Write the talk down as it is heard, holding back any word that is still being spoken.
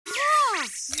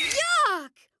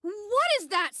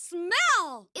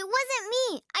smell! It wasn't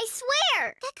me, I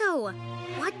swear! Gecko,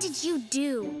 what did you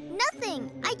do?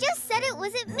 Nothing. I just said it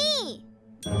wasn't me.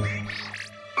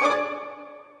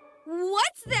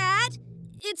 What's that?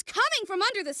 It's coming from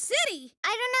under the city.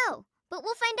 I don't know, but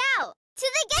we'll find out. To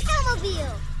the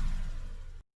Gecko-mobile!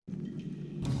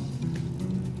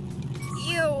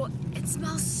 Ew, it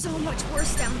smells so much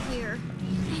worse down here.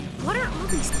 And what are all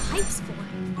these pipes for?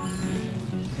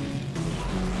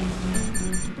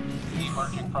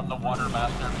 Emerging from the water,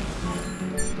 Master.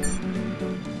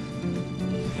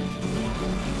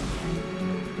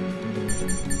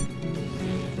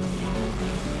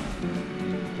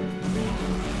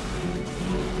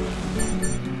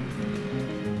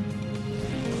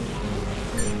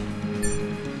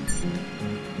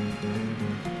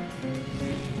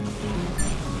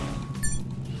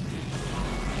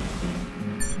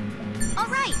 All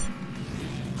right.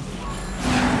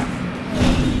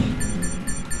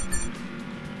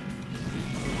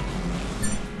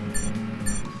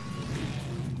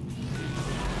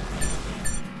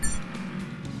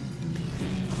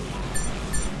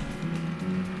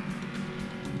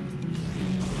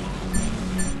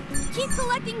 Keep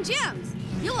collecting gems.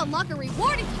 You'll unlock a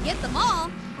reward if you get them all.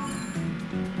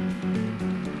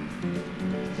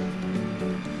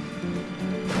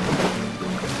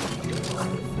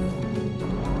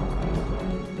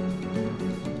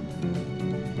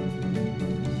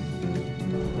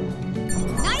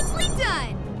 Nicely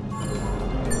done.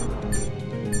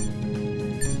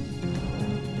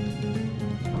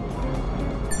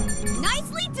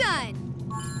 Nicely done.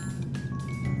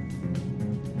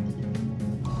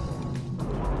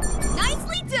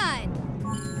 Nicely done.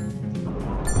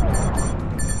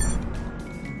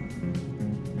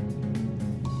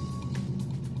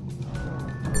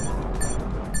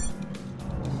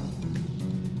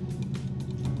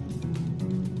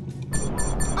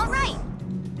 All right.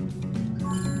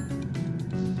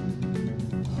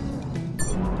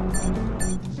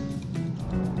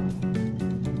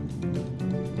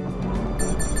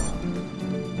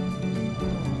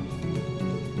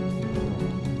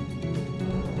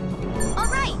 All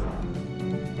right.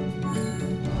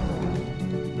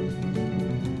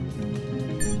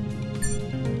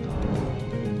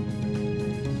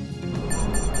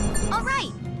 All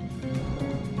right.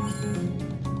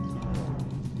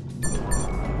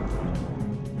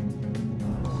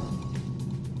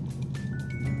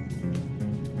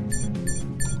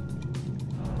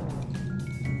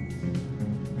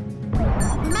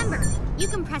 Remember, you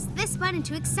can press this button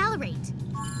to accelerate.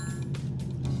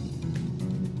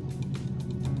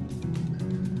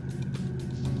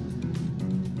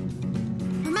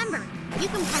 Remember, you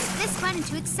can press this button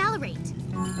to accelerate.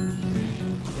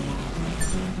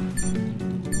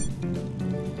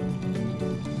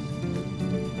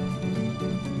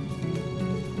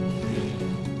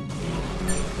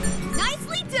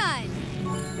 Nicely done.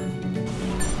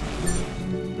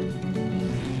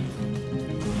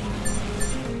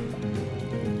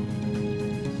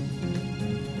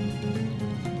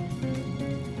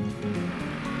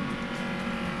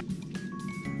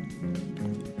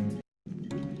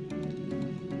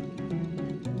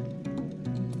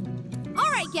 All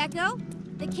right, Gecko.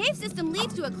 The cave system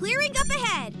leads to a clearing up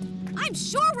ahead. I'm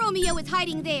sure Romeo is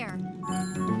hiding there.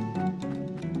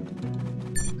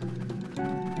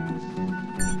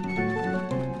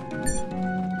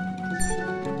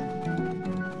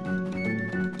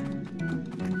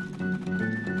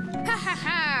 Ha ha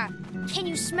ha! Can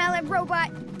you smell it,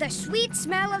 robot? The sweet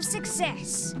smell of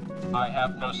success. I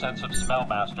have no sense of smell,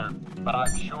 Master, but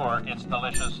I'm sure it's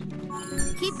delicious.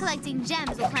 Keep collecting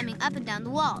gems while climbing up and down the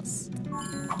walls.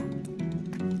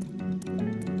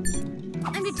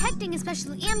 I'm detecting a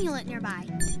special amulet nearby.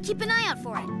 Keep an eye out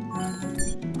for it.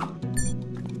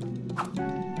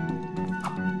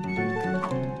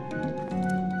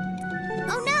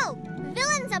 Oh no!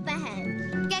 Villain's up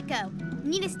ahead. Gecko, you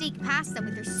need to sneak past them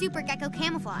with your super gecko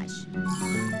camouflage.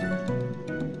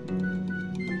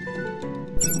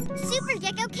 Super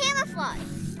Gecko camouflage.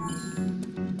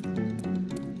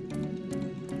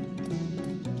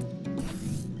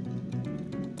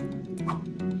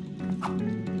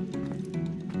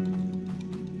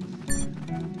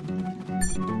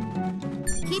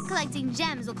 Keep collecting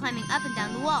gems while climbing up and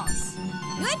down the walls.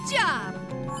 Good job.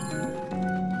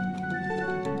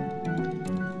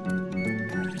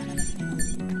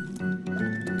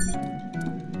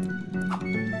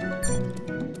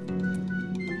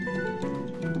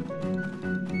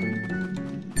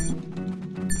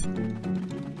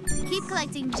 Keep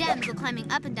collecting gems while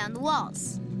climbing up and down the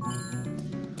walls.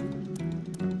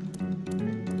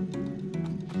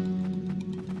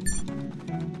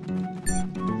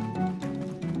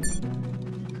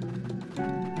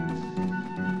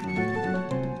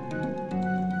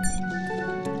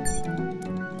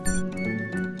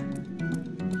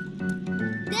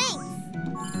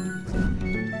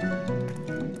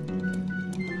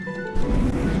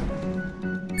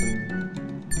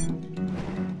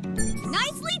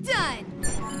 Nicely done!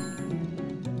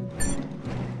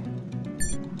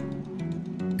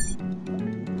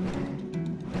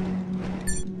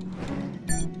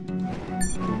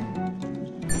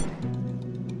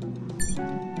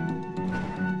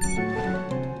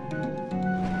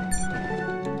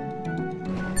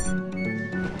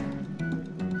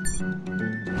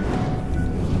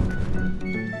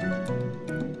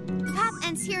 The path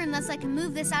ends here unless I can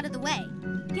move this out of the way.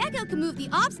 Gecko can move the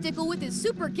obstacle with his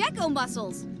super gecko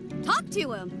muscles. Talk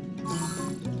to him.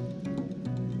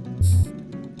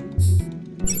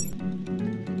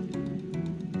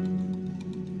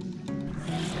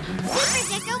 Super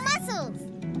Gecko muscles!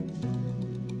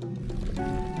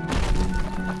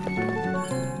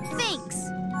 Thanks.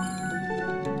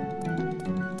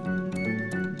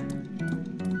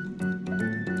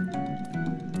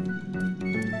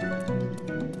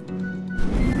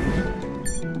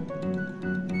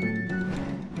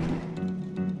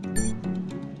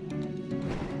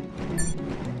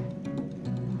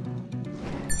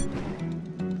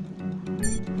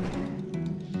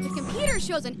 The computer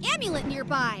shows an amulet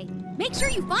nearby. Make sure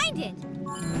you find it.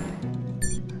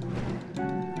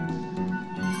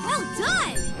 Well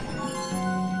done!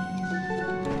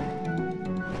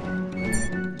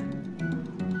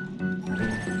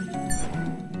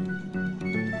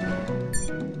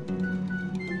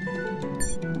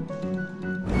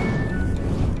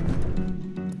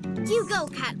 You go,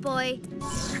 cat boy.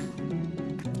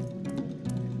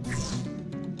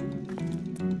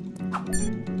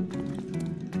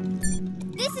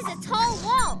 This is a tall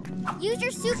wall. Use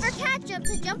your super cat jump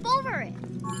to jump over it.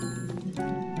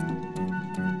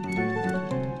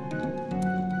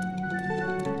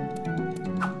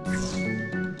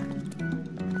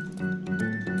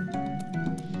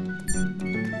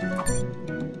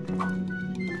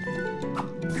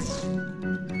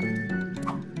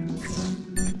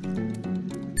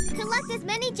 Collect as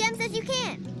many gems as you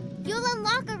can. You'll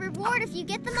unlock a reward if you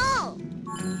get them all.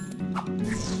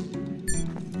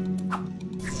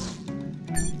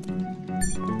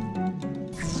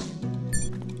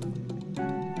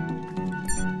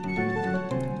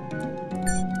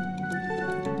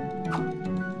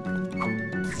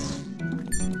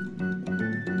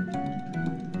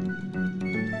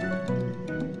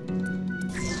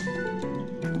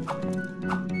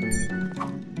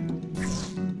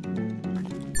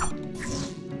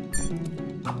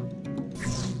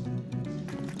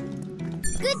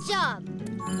 Good job.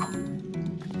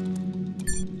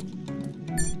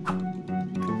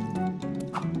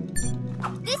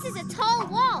 This is a tall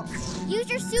wall. Use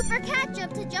your super cat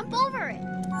jump to jump over it.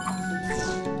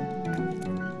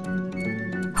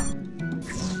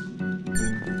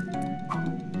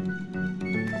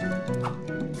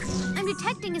 I'm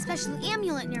detecting a special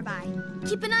amulet nearby.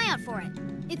 Keep an eye out for it.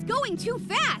 It's going too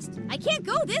fast. I can't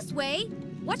go this way.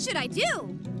 What should I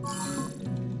do?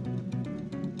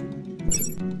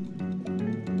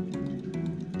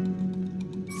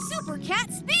 Super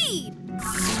cat speed!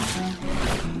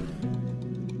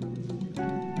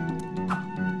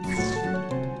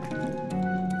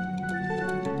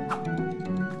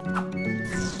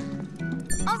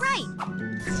 All right.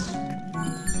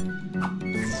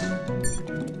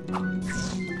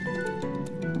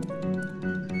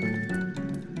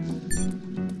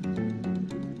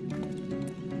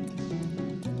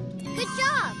 Good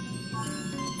job.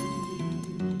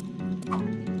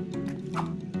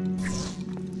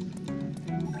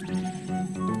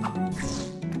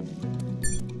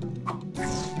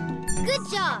 Good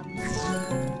job.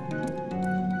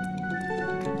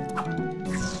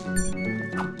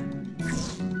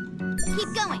 Keep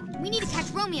going. We need to catch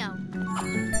Romeo.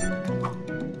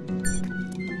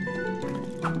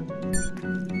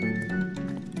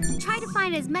 Try to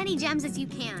find as many gems as you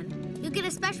can. You'll get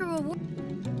a special reward.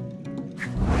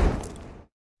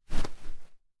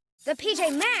 The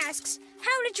PJ Masks?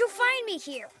 How did you find me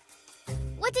here?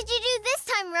 What did you do this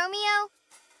time, Romeo?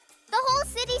 The whole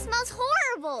city smells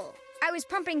horrible. I was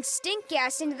pumping stink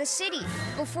gas into the city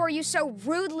before you so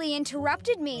rudely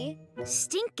interrupted me.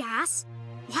 Stink gas?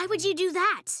 Why would you do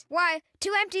that? Why,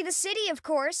 to empty the city, of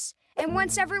course. And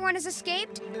once everyone has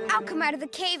escaped, I'll come out of the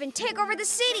cave and take over the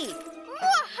city.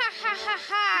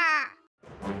 Mwahahaha!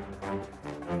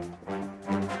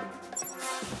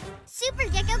 Super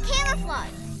Gecko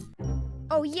camouflage.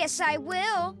 Oh, yes, I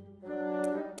will.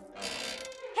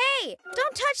 Hey,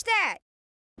 don't touch that.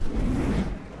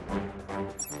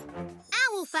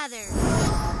 Owl feather.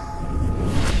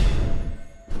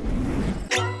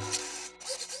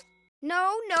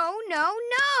 No, no, no,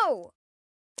 no.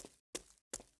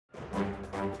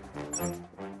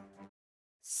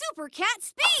 Super Cat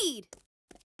speed!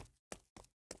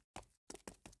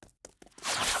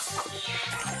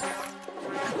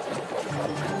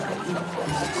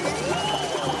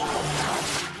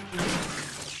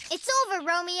 It's over,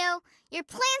 Romeo. Your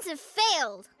plans have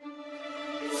failed.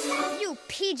 You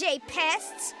PJ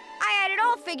pests! I had it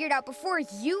all figured out before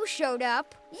you showed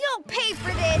up. You'll pay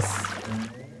for this!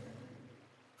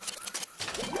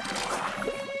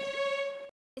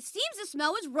 It seems the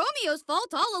smell was Romeo's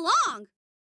fault all along.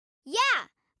 Yeah,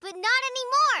 but not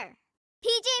anymore.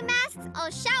 PJ Masks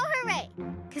all shout hooray.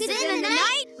 'Cause in the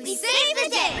night, we save the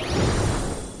day.